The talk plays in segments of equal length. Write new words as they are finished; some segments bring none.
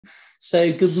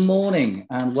So good morning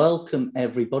and welcome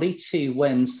everybody to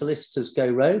When Solicitors Go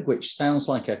Rogue, which sounds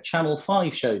like a Channel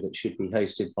 5 show that should be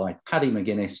hosted by Paddy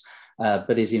McGuinness,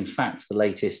 but is in fact the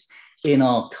latest in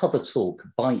our Cover Talk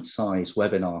bite-sized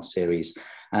webinar series.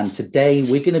 And today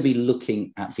we're going to be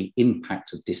looking at the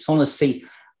impact of dishonesty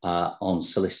on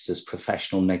solicitors'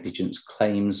 professional negligence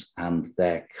claims and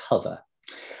their cover.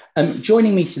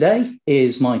 Joining me today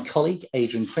is my colleague,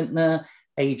 Adrian Kwintner.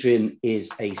 Adrian is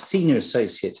a senior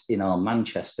associate in our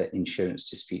Manchester Insurance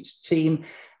Disputes team.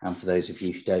 And for those of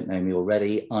you who don't know me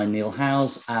already, I'm Neil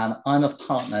Howes and I'm a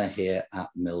partner here at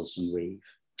Mills & Reeve.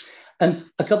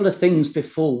 A couple of things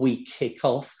before we kick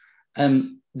off.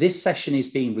 This session is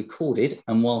being recorded,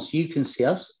 and whilst you can see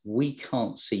us, we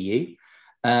can't see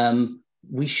you.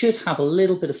 We should have a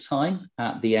little bit of time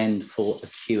at the end for a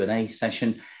Q&A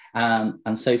session.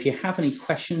 And so if you have any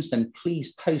questions, then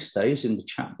please post those in the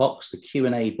chat box, the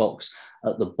Q&A box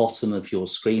at the bottom of your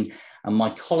screen. And my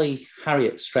colleague,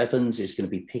 Harriet Strevens, is going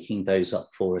to be picking those up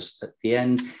for us at the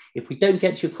end. If we don't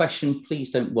get to your question, please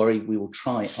don't worry. We will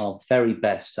try our very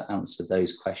best to answer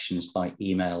those questions by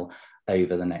email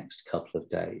over the next couple of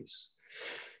days.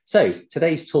 So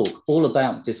today's talk, all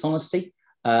about dishonesty.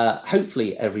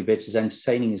 Hopefully every bit as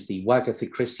entertaining as the Wagatha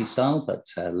Christie style, but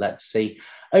let's see.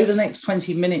 Over the next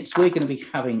 20 minutes, we're going to be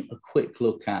having a quick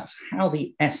look at how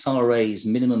the SRA's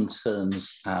minimum terms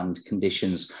and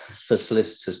conditions for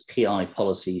solicitors' PI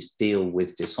policies deal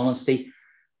with dishonesty.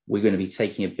 We're going to be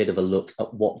taking a bit of a look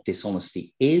at what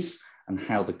dishonesty is and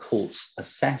how the courts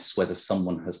assess whether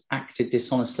someone has acted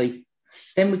dishonestly.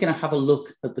 Then we're going to have a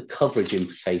look at the coverage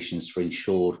implications for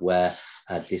insured where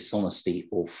dishonesty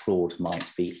or fraud might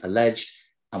be alleged.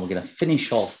 And we're going to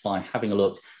finish off by having a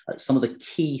look at some of the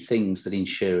key things that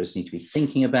insurers need to be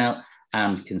thinking about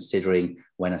and considering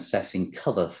when assessing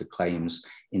cover for claims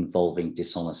involving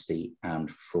dishonesty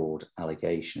and fraud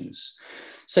allegations.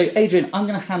 So Adrian, I'm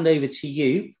going to hand over to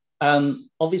you.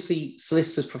 Obviously,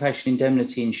 solicitors' professional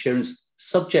indemnity insurance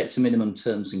subject to minimum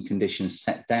terms and conditions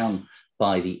set down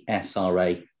by the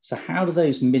SRA. So how do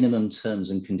those minimum terms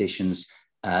and conditions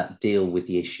deal with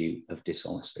the issue of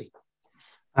dishonesty?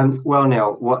 Well,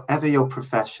 Neil, whatever your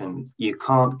profession, you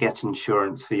can't get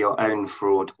insurance for your own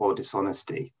fraud or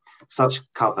dishonesty. Such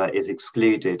cover is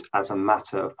excluded as a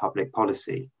matter of public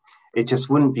policy. It just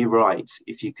wouldn't be right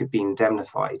if you could be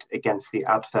indemnified against the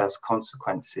adverse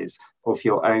consequences of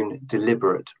your own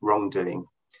deliberate wrongdoing.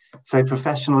 So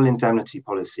professional indemnity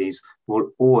policies will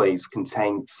always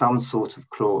contain some sort of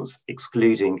clause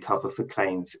excluding cover for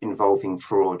claims involving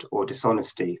fraud or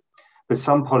dishonesty. But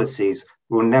some policies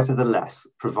will nevertheless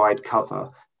provide cover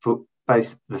for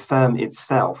both the firm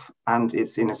itself and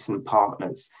its innocent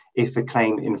partners if a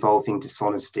claim involving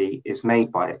dishonesty is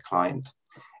made by a client.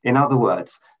 In other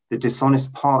words, the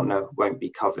dishonest partner won't be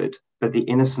covered, but the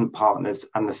innocent partners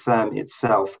and the firm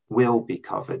itself will be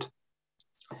covered.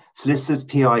 Solicitors'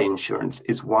 PI insurance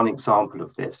is one example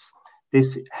of this.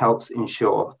 This helps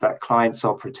ensure that clients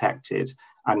are protected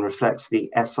and reflects the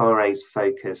SRA's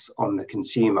focus on the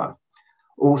consumer.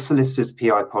 All solicitors'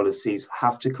 PI policies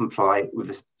have to comply with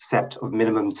a set of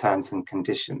minimum terms and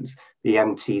conditions, the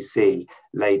MTC,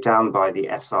 laid down by the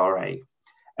SRA.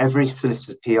 Every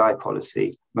solicitor's PI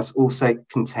policy must also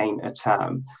contain a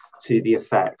term to the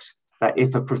effect that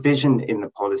if a provision in the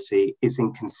policy is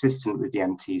inconsistent with the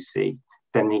MTC,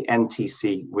 then the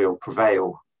MTC will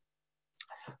prevail.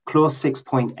 Clause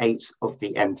 6.8 of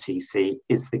the MTC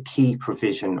is the key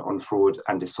provision on fraud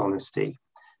and dishonesty.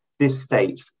 This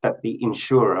states that the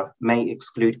insurer may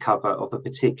exclude cover of a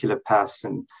particular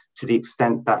person to the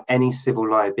extent that any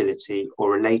civil liability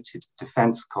or related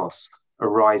defence costs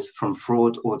arise from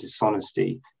fraud or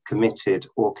dishonesty committed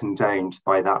or condoned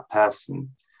by that person.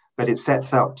 But it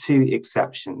sets out two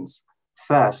exceptions.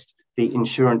 First, the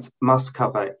insurance must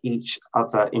cover each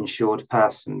other insured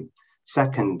person.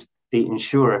 Second, the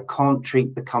insurer can't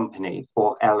treat the company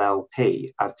or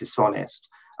LLP as dishonest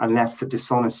unless the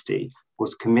dishonesty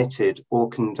was committed or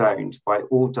condoned by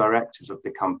all directors of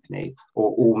the company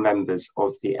or all members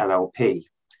of the LLP.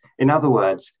 In other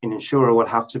words, an insurer will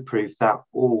have to prove that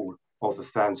all of the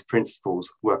firm's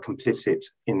principals were complicit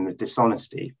in the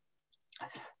dishonesty.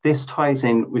 This ties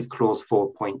in with clause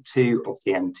 4.2 of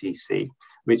the MTC,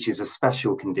 which is a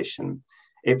special condition.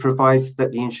 It provides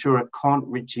that the insurer can't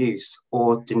reduce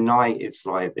or deny its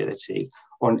liability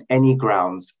on any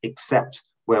grounds except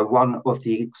where one of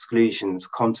the exclusions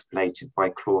contemplated by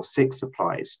clause 6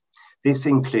 applies. This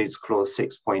includes clause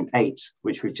 6.8,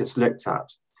 which we just looked at.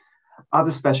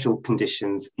 Other special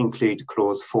conditions include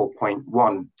clause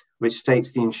 4.1, which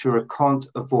states the insurer can't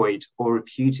avoid or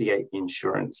repudiate the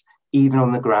insurance, even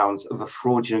on the grounds of a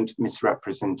fraudulent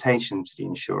misrepresentation to the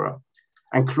insurer.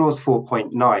 and clause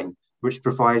 4.9, which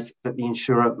provides that the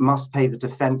insurer must pay the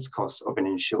defence costs of an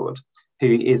insured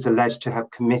who is alleged to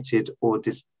have committed or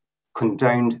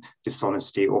condoned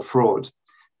dishonesty or fraud,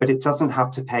 but it doesn't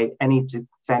have to pay any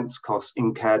defence costs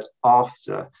incurred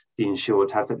after the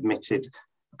insured has admitted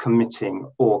committing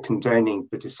or condoning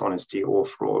the dishonesty or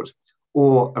fraud,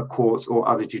 or a court or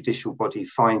other judicial body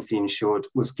finds the insured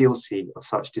was guilty of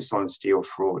such dishonesty or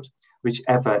fraud,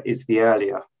 whichever is the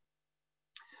earlier.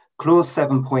 Clause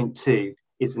 7.2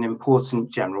 is an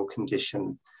important general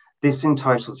condition. This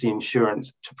entitles the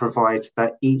insurance to provide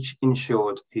that each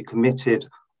insured who committed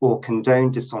or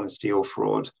condoned dishonesty or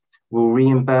fraud will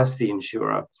reimburse the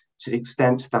insurer to the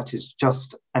extent that is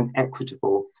just and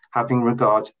equitable, having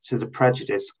regard to the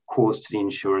prejudice caused to the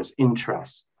insurer's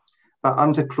interests. But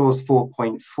under clause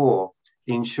 4.4,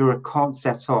 the insurer can't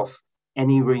set off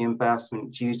any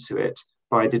reimbursement due to it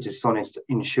by the dishonest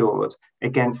insured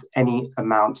against any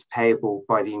amount payable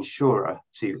by the insurer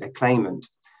to a claimant.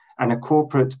 And a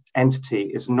corporate entity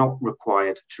is not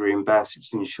required to reimburse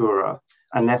its insurer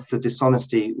unless the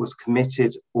dishonesty was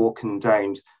committed or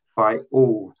condoned by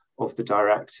all of the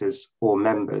directors or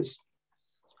members.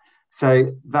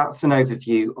 So that's an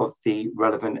overview of the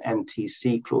relevant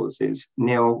MTC clauses.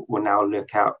 Neil will now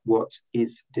look at what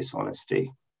is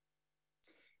dishonesty.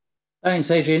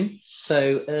 Thanks, Adrian.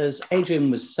 So as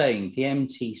Adrian was saying, the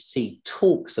MTC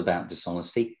talks about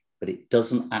dishonesty, but it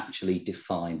doesn't actually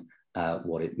define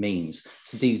what it means.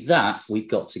 To do that, we've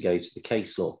got to go to the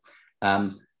case law.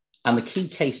 And the key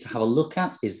case to have a look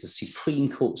at is the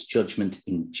Supreme Court's judgment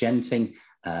in Genting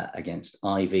against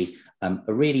Ivy. A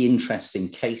really interesting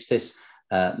case this.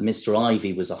 Mr.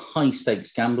 Ivy was a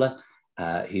high-stakes gambler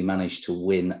who managed to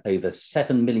win over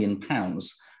 £7 million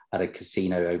at a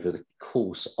casino over the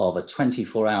course of a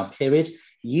 24-hour period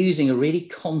using a really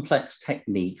complex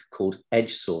technique called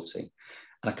edge sorting.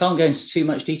 And I can't go into too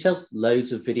much detail,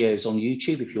 loads of videos on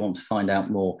YouTube if you want to find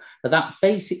out more, but that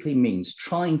basically means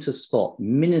trying to spot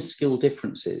minuscule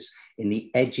differences in the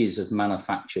edges of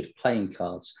manufactured playing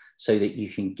cards so that you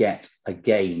can get a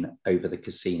gain over the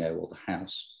casino or the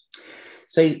house.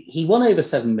 So he won over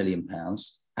 £7 million,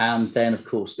 and then of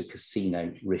course the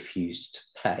casino refused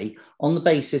to pay on the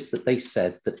basis that they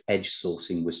said that edge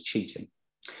sorting was cheating.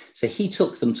 So he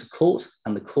took them to court,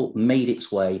 and the court made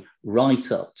its way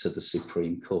right up to the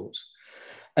Supreme Court.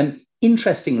 And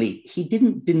interestingly, he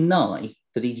didn't deny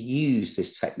that he'd used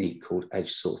this technique called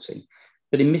edge sorting.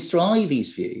 But in Mr.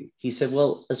 Ivy's view, he said,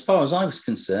 well, as far as I was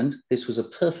concerned, this was a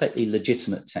perfectly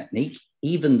legitimate technique,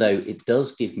 even though it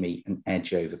does give me an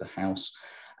edge over the house.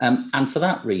 And for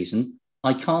that reason,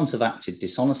 I can't have acted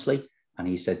dishonestly. And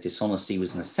he said dishonesty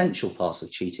was an essential part of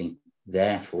cheating.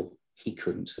 Therefore, he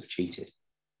couldn't have cheated.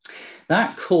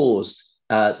 That caused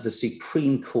the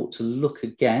Supreme Court to look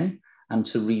again and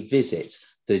to revisit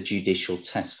the judicial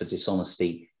test for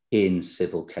dishonesty in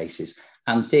civil cases.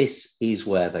 And this is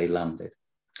where they landed.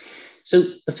 So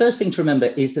the first thing to remember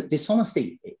is that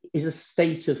dishonesty is a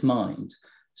state of mind.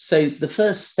 So the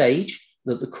first stage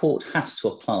that the court has to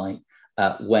apply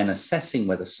when assessing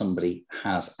whether somebody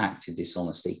has acted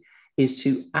dishonesty is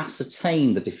to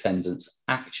ascertain the defendant's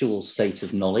actual state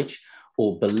of knowledge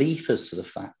or belief as to the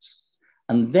facts.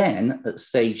 And then at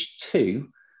stage 2,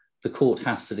 the court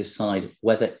has to decide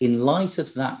whether in light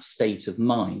of that state of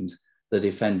mind, the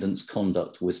defendant's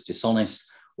conduct was dishonest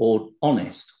or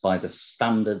honest by the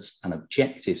standards and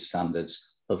objective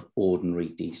standards of ordinary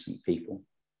decent people.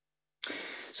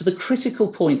 So the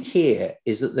critical point here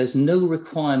is that there's no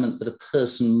requirement that a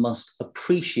person must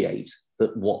appreciate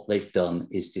that what they've done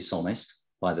is dishonest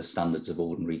by the standards of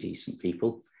ordinary decent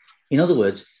people. In other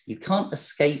words, you can't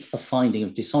escape a finding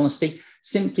of dishonesty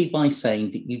simply by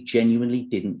saying that you genuinely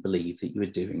didn't believe that you were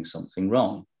doing something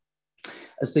wrong.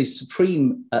 As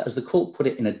the court put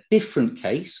it in a different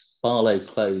case, Barlow,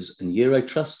 Close and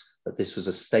Eurotrust, but this was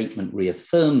a statement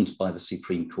reaffirmed by the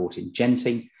Supreme Court in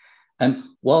Genting.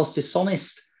 Whilst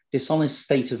dishonest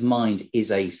state of mind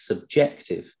is a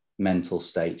subjective mental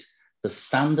state, the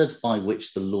standard by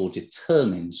which the law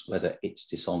determines whether it's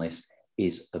dishonest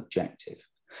is objective.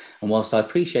 And whilst I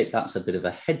appreciate that's a bit of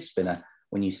a head spinner,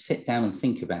 when you sit down and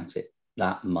think about it,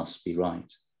 that must be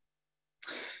right.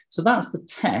 So that's the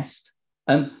test.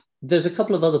 There's a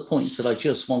couple of other points that I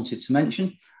just wanted to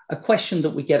mention. A question that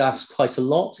we get asked quite a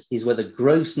lot is whether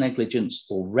gross negligence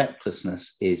or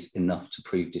recklessness is enough to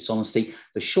prove dishonesty.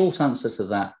 The short answer to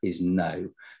that is no.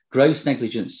 Gross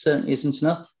negligence certainly isn't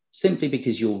enough. Simply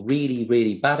because you're really,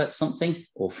 really bad at something,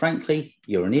 or frankly,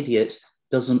 you're an idiot,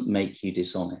 doesn't make you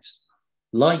dishonest.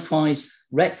 Likewise,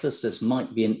 recklessness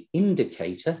might be an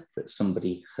indicator that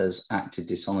somebody has acted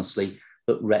dishonestly,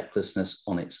 but recklessness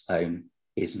on its own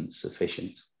isn't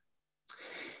sufficient.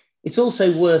 It's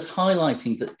also worth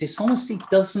highlighting that dishonesty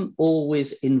doesn't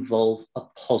always involve a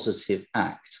positive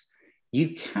act.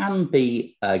 You can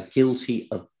be guilty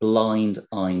of blind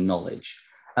eye knowledge.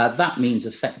 That means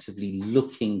effectively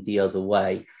looking the other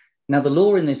way. Now, the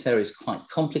law in this area is quite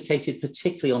complicated,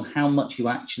 particularly on how much you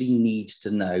actually need to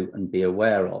know and be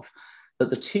aware of. But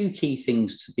the two key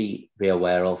things to be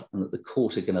aware of and that the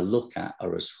court are going to look at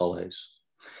are as follows.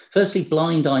 Firstly,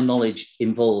 blind eye knowledge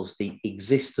involves the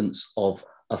existence of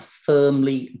a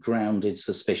firmly grounded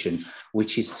suspicion,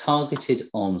 which is targeted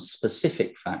on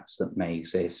specific facts that may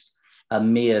exist. A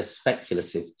mere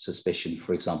speculative suspicion,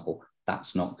 for example,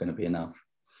 that's not going to be enough.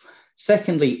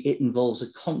 Secondly, it involves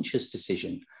a conscious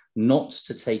decision not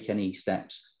to take any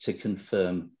steps to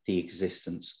confirm the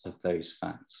existence of those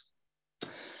facts.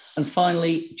 And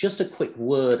finally, just a quick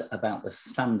word about the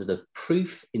standard of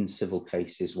proof in civil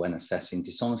cases when assessing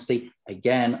dishonesty.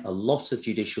 Again, a lot of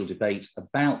judicial debate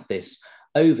about this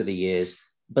over the years,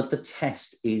 but the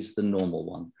test is the normal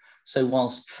one. So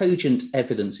whilst cogent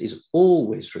evidence is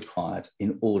always required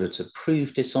in order to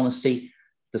prove dishonesty,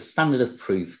 the standard of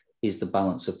proof is the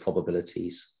balance of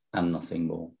probabilities and nothing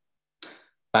more.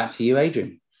 Back to you,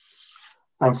 Adrian.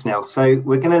 Thanks, Neil. So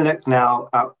we're going to look now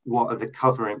at what are the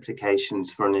cover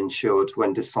implications for an insured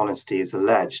when dishonesty is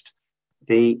alleged.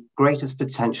 The greatest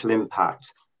potential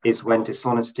impact is when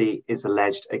dishonesty is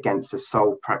alleged against a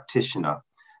sole practitioner.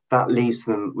 That leaves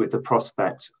them with the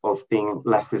prospect of being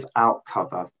left without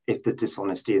cover if the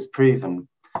dishonesty is proven.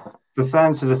 For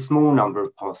firms with a small number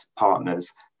of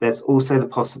partners, there's also the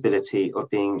possibility of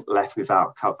being left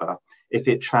without cover if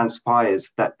it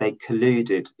transpires that they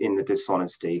colluded in the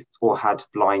dishonesty or had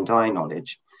blind eye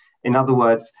knowledge. In other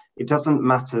words, it doesn't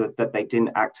matter that they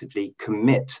didn't actively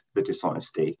commit the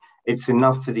dishonesty. It's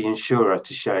enough for the insurer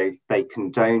to show they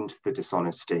condoned the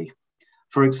dishonesty.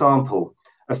 For example,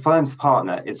 a firm's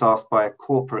partner is asked by a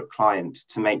corporate client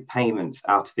to make payments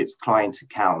out of its client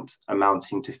account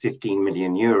amounting to 15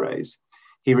 million euros.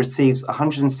 He receives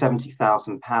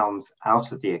 £170,000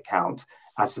 out of the account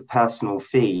as a personal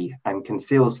fee and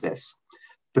conceals this.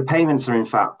 The payments are in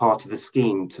fact part of a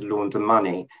scheme to launder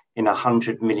money in a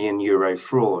 €100 million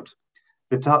fraud.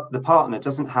 The partner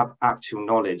doesn't have actual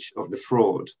knowledge of the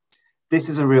fraud. This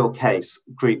is a real case,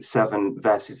 Group 7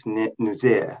 versus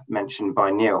Nazir, mentioned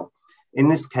by Neil. In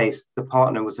this case, the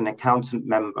partner was an accountant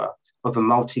member of a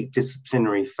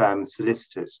multidisciplinary firm of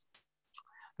solicitors.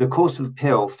 The Court of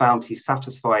Appeal found he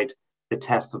satisfied the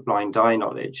test for blind eye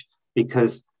knowledge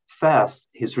because first,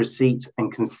 his receipt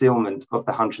and concealment of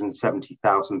the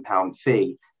 £170,000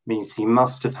 fee means he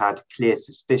must have had clear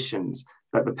suspicions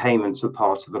that the payments were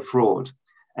part of a fraud.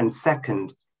 And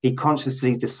second, he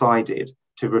consciously decided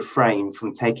to refrain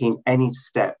from taking any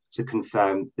step to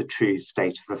confirm the true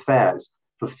state of affairs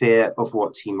for fear of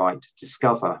what he might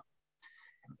discover.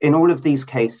 In all of these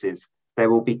cases, there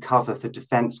will be cover for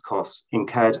defence costs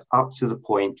incurred up to the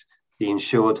point the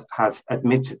insured has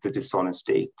admitted the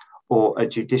dishonesty or a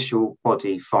judicial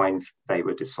body finds they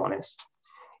were dishonest.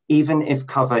 Even if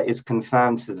cover is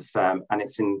confirmed to the firm and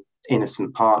its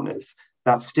innocent partners,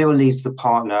 that still leaves the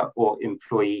partner or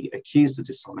employee accused of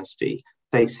dishonesty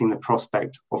facing the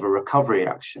prospect of a recovery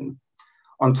action.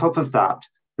 On top of that,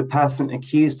 the person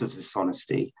accused of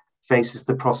dishonesty faces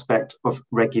the prospect of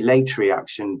regulatory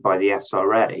action by the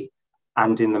SRA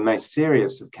and, in the most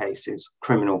serious of cases,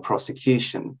 criminal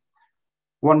prosecution.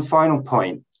 One final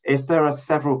point, if there are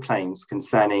several claims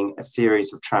concerning a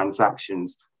series of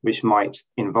transactions which might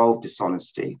involve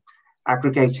dishonesty,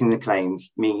 aggregating the claims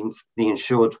means the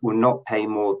insured will not pay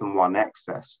more than one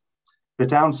excess. The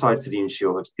downside for the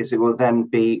insured is it will then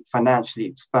be financially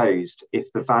exposed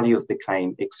if the value of the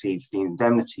claim exceeds the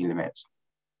indemnity limit.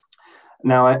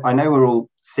 Now, I know we're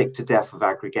all sick to death of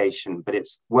aggregation, but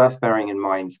it's worth bearing in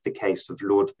mind the case of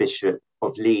Lord Bishop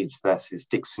of Leeds versus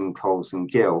Dixon, Coles and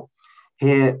Gill.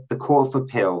 Here, the Court of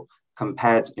Appeal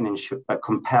compelled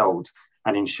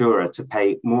an insurer to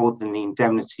pay more than the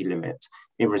indemnity limit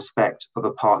in respect of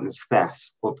a partner's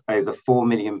thefts of over £4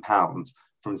 million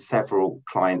from several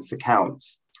clients'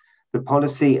 accounts. The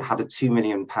policy had a £2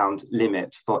 million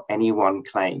limit for any one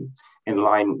claim in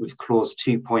line with clause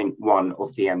 2.1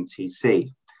 of the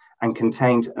MTC and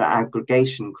contained an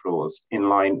aggregation clause in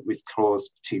line with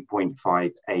clause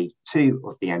 2.5A2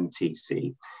 of the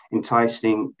MTC,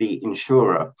 entitling the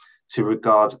insurer to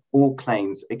regard all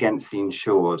claims against the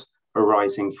insured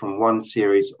arising from one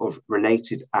series of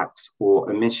related acts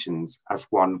or omissions as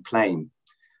one claim.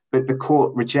 But the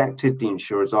court rejected the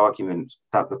insurer's argument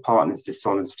that the partner's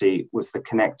dishonesty was the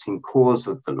connecting cause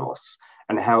of the loss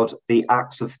and held the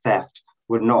acts of theft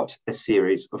were not a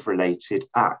series of related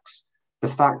acts. The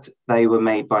fact they were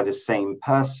made by the same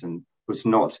person was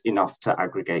not enough to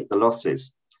aggregate the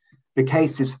losses. The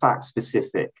case is fact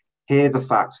specific. Here, the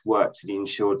facts worked to the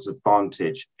insured's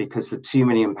advantage because the £2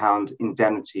 million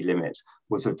indemnity limit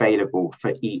was available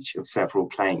for each of several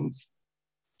claims.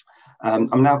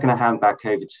 I'm now going to hand back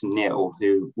over to Neil,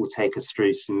 who will take us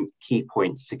through some key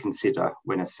points to consider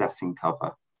when assessing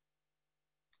cover.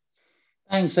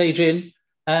 Thanks, Adrian.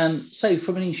 So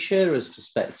from an insurer's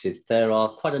perspective, there are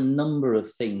quite a number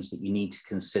of things that you need to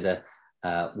consider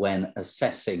when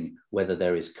assessing whether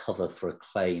there is cover for a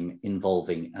claim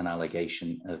involving an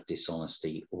allegation of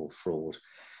dishonesty or fraud.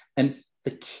 And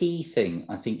the key thing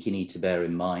I think you need to bear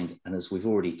in mind, and as we've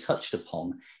already touched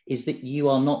upon, is that you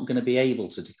are not going to be able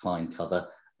to decline cover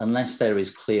unless there is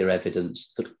clear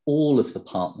evidence that all of the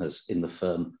partners in the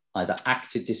firm either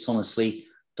acted dishonestly,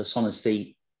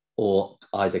 or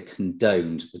either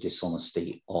condoned the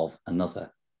dishonesty of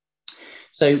another.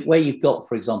 So where you've got,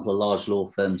 for example, a large law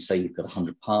firm, say you've got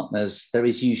 100 partners, there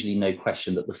is usually no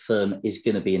question that the firm is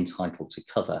going to be entitled to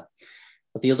cover.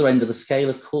 At the other end of the scale,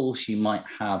 of course, you might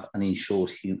have an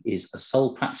insured who is a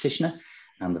sole practitioner,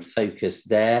 and the focus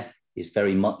there is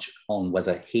very much on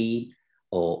whether he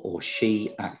or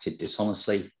she acted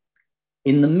dishonestly.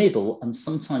 In the middle, and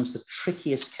sometimes the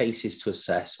trickiest cases to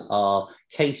assess, are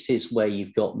cases where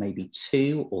you've got maybe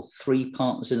 2 or 3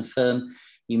 partners in a firm.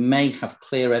 You may have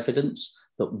clear evidence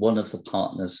that one of the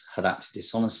partners had acted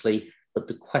dishonestly, but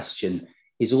the question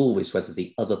is always whether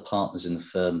the other partners in the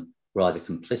firm were either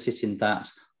complicit in that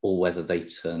or whether they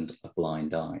turned a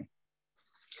blind eye.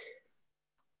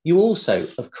 You also,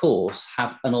 of course,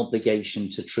 have an obligation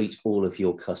to treat all of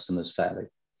your customers fairly.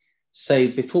 So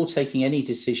before taking any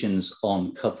decisions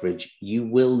on coverage, you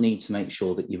will need to make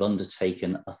sure that you've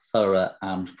undertaken a thorough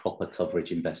and proper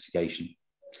coverage investigation.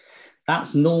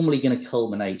 That's normally going to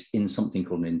culminate in something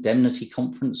called an indemnity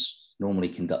conference, normally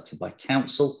conducted by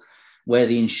counsel, where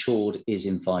the insured is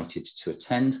invited to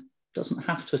attend. Doesn't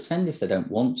have to attend if they don't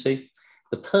want to.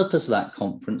 The purpose of that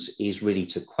conference is really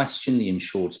to question the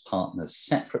insured's partners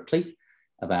separately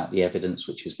about the evidence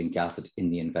which has been gathered in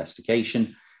the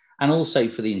investigation, and also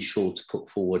for the insured to put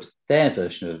forward their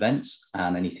version of events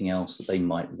and anything else that they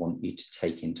might want you to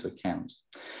take into account.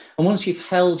 And once you've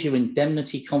held your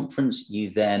indemnity conference, you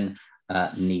then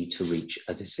need to reach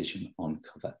a decision on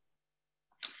cover.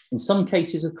 In some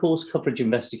cases, of course, coverage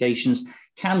investigations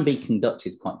can be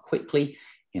conducted quite quickly.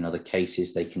 In other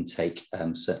cases, they can take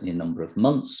certainly a number of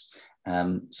months.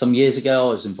 Some years ago,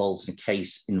 I was involved in a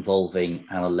case involving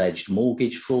an alleged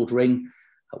mortgage fraud ring,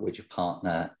 at which a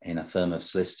partner in a firm of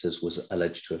solicitors was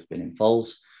alleged to have been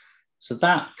involved. So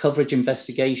that coverage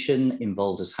investigation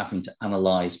involved us having to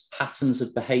analyse patterns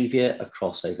of behaviour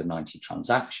across over 90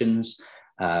 transactions.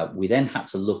 We then had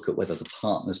to look at whether the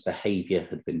partner's behaviour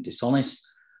had been dishonest.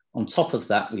 On top of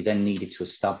that, we then needed to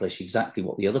establish exactly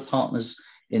what the other partners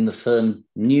in the firm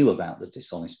knew about the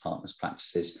dishonest partners'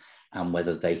 practices and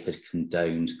whether they had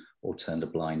condoned or turned a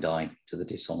blind eye to the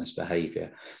dishonest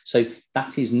behaviour. So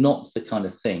that is not the kind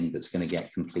of thing that's going to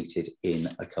get completed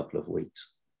in a couple of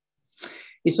weeks.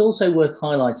 It's also worth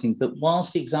highlighting that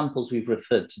whilst the examples we've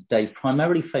referred to today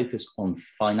primarily focus on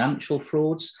financial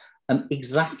frauds,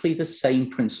 exactly the same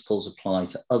principles apply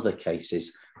to other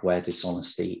cases where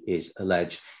dishonesty is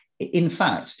alleged. In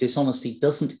fact, dishonesty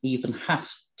doesn't even have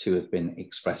to have been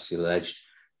expressly alleged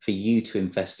for you to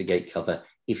investigate cover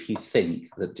if you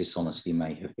think that dishonesty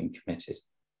may have been committed.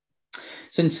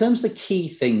 So in terms of the key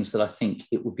things that I think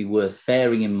it would be worth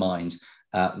bearing in mind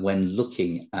when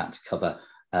looking at cover,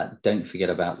 don't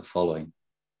forget about the following.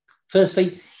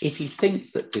 Firstly, if you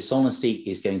think that dishonesty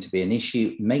is going to be an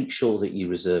issue, make sure that you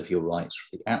reserve your rights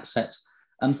from the outset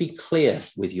and be clear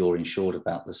with your insured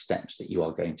about the steps that you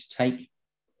are going to take.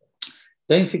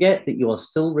 Don't forget that you are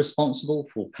still responsible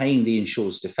for paying the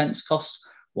insured's defence cost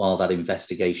while that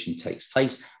investigation takes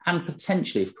place, and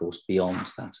potentially, of course, beyond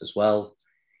that as well.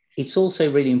 It's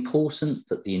also really important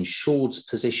that the insured's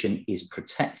position is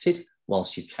protected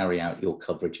whilst you carry out your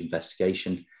coverage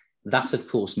investigation. That, of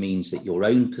course, means that your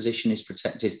own position is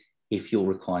protected if you're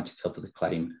required to cover the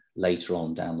claim later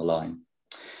on down the line.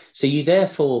 So you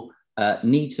therefore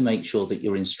need to make sure that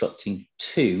you're instructing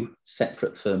 2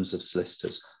 separate firms of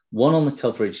solicitors, one on the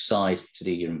coverage side to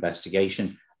do your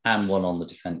investigation and one on the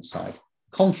defence side.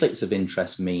 Conflicts of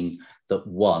interest mean that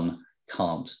one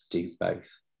can't do both.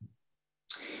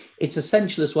 It's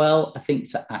essential as well, I think,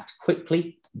 to act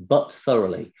quickly but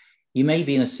thoroughly. You may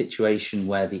be in a situation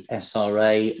where the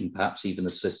SRA and perhaps even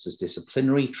the Solicitors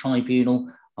Disciplinary Tribunal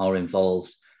are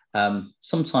involved.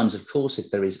 Sometimes, of course,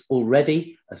 if there is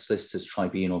already a Solicitors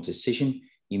Tribunal decision,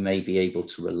 you may be able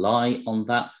to rely on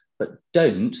that, but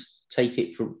don't take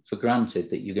it for granted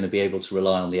that you're going to be able to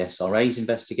rely on the SRA's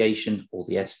investigation or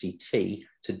the SDT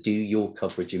to do your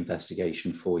coverage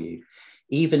investigation for you.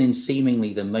 Even in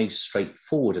seemingly the most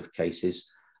straightforward of cases,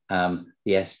 the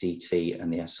SDT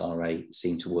and the SRA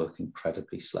seem to work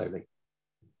incredibly slowly.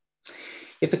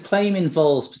 If the claim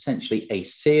involves potentially a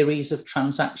series of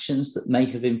transactions that may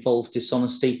have involved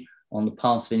dishonesty on the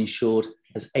part of an insured,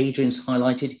 as Adrian's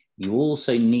highlighted, you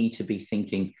also need to be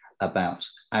thinking about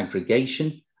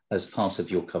aggregation as part of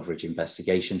your coverage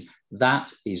investigation.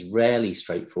 That is rarely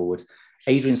straightforward.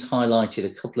 Adrian's highlighted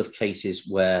a couple of cases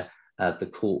where the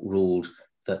court ruled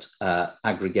that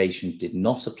aggregation did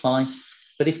not apply.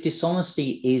 But if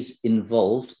dishonesty is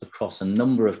involved across a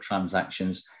number of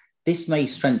transactions, this may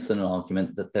strengthen an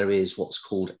argument that there is what's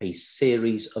called a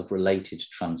series of related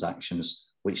transactions,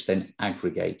 which then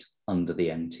aggregate under the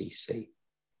MTC.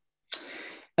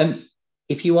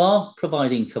 If you are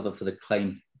providing cover for the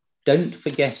claim, don't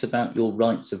forget about your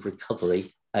rights of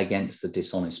recovery against the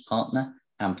dishonest partner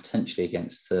and potentially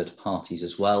against third parties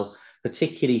as well,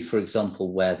 particularly, for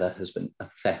example, where there has been a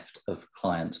theft of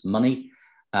client money.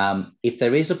 If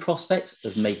there is a prospect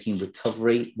of making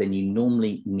recovery, then you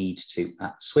normally need to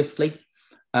act swiftly.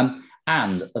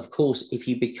 And of course, if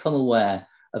you become aware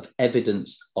of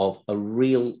evidence of a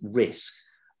real risk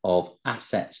of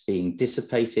assets being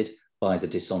dissipated by the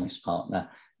dishonest partner,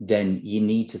 then you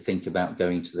need to think about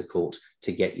going to the court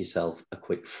to get yourself a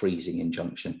quick freezing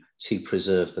injunction to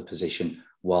preserve the position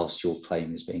whilst your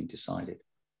claim is being decided.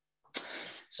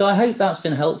 So I hope that's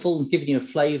been helpful and given you a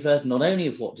flavour not only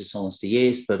of what dishonesty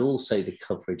is, but also the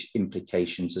coverage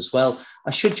implications as well.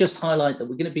 I should just highlight that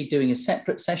we're going to be doing a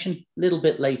separate session a little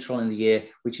bit later on in the year,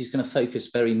 which is going to focus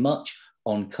very much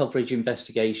on coverage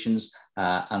investigations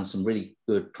and some really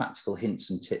good practical hints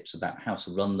and tips about how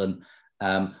to run them.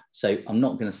 So I'm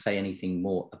not going to say anything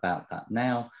more about that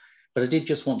now, but I did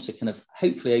just want to kind of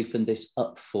hopefully open this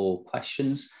up for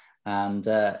questions. And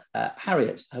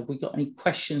Harriet, have we got any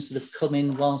questions that have come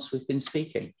in whilst we've been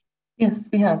speaking? Yes,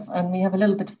 we have, and we have a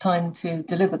little bit of time to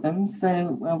deliver them. So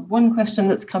one question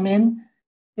that's come in: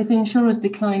 if insurers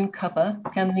decline cover,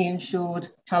 can the insured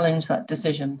challenge that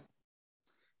decision?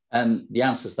 The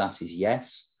answer to that is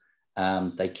yes,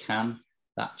 they can.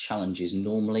 That challenge is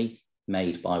normally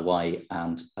made by way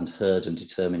and heard and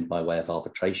determined by way of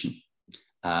arbitration.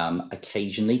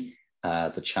 Occasionally,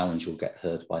 the challenge will get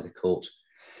heard by the court.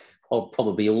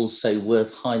 Probably also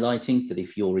worth highlighting that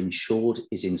if your insured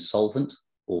is insolvent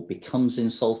or becomes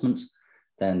insolvent,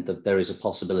 then there is a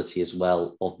possibility as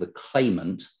well of the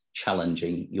claimant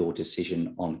challenging your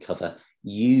decision on cover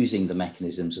using the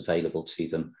mechanisms available to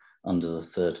them under the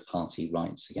Third Party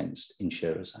Rights Against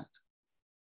Insurers Act.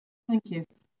 Thank you.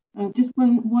 Just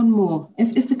one more.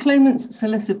 If the claimant's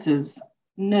solicitors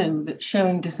know that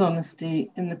showing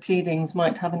dishonesty in the pleadings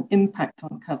might have an impact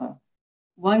on cover,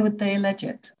 why would they allege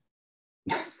it?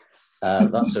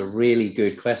 That's a really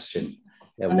good question.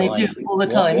 Yeah, and they do all the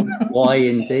time. Why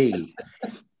indeed?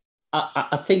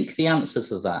 I think the answer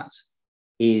to that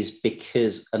is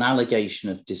because an allegation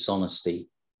of dishonesty,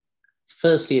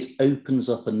 firstly, it opens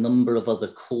up a number of other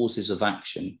causes of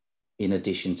action in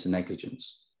addition to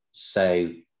negligence.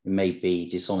 So it may be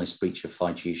dishonest breach of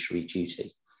fiduciary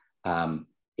duty.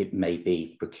 It may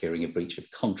be procuring a breach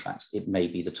of contract. It may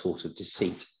be the tort of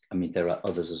deceit. I mean, there are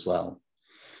others as well.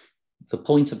 The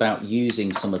point about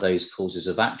using some of those causes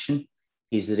of action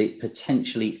is that it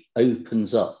potentially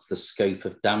opens up the scope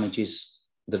of damages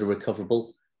that are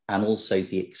recoverable and also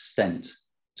the extent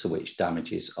to which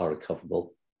damages are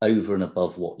recoverable over and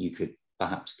above what you could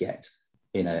perhaps get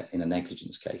in a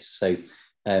negligence case. So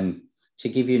to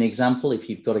give you an example, if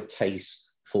you've got a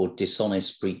case for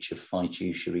dishonest breach of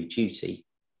fiduciary duty,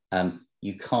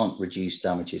 you can't reduce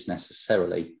damages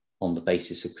necessarily on the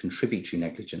basis of contributory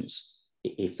negligence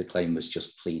if the claim was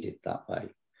just pleaded that way.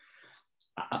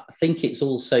 I think it's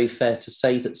also fair to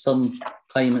say that some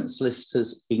claimant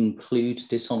solicitors include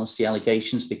dishonesty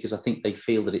allegations because I think they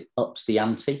feel that it ups the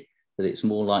ante, that it's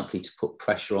more likely to put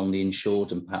pressure on the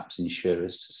insured and perhaps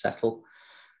insurers to settle.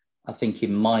 I think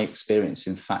in my experience,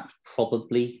 in fact,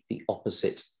 probably the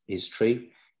opposite is true,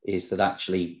 is that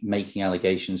actually making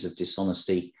allegations of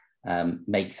dishonesty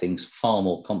make things far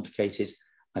more complicated.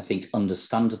 I think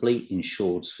understandably,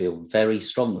 insureds feel very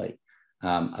strongly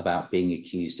about being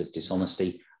accused of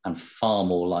dishonesty and far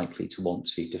more likely to want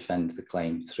to defend the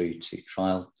claim through to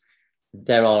trial.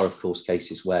 There are, of course,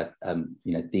 cases where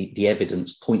the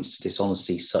evidence points to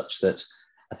dishonesty such that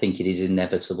I think it is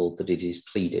inevitable that it is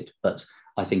pleaded. But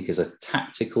I think as a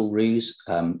tactical ruse,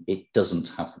 it doesn't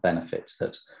have the benefit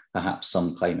that perhaps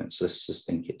some claimant solicitors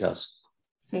think it does.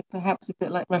 So perhaps a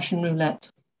bit like Russian roulette.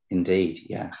 Indeed,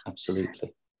 yeah,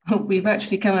 absolutely. We've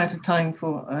actually come out of time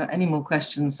for any more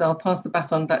questions, so I'll pass the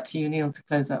baton back to you, Neil, to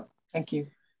close up. Thank you.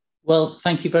 Well,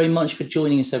 thank you very much for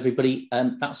joining us, everybody.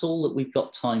 That's all that we've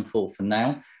got time for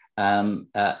now.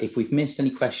 If we've missed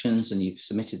any questions and you've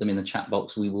submitted them in the chat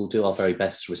box, we will do our very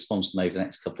best to respond to them over the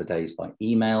next couple of days by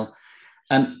email.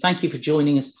 Thank you for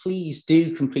joining us. Please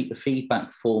do complete the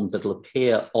feedback form that will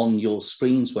appear on your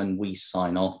screens when we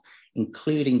sign off,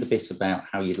 including the bit about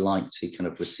how you'd like to kind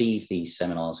of receive these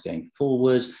seminars going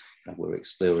forward. We're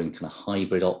exploring kind of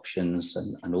hybrid options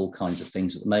and all kinds of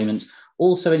things at the moment.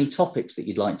 Also, any topics that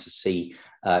you'd like to see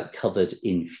covered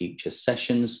in future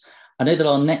sessions. I know that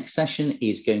our next session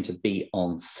is going to be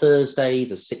on Thursday,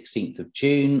 the 16th of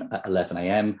June at 11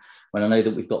 AM, when I know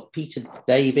that we've got Neil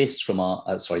Davis from our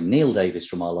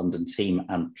London team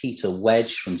and Peter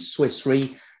Wedge from Swiss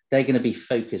Re. They're going to be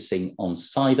focusing on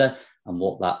cyber and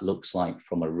what that looks like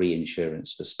from a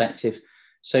reinsurance perspective.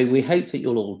 So we hope that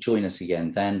you'll all join us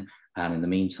again then. And in the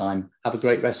meantime, have a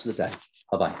great rest of the day.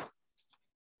 Bye-bye.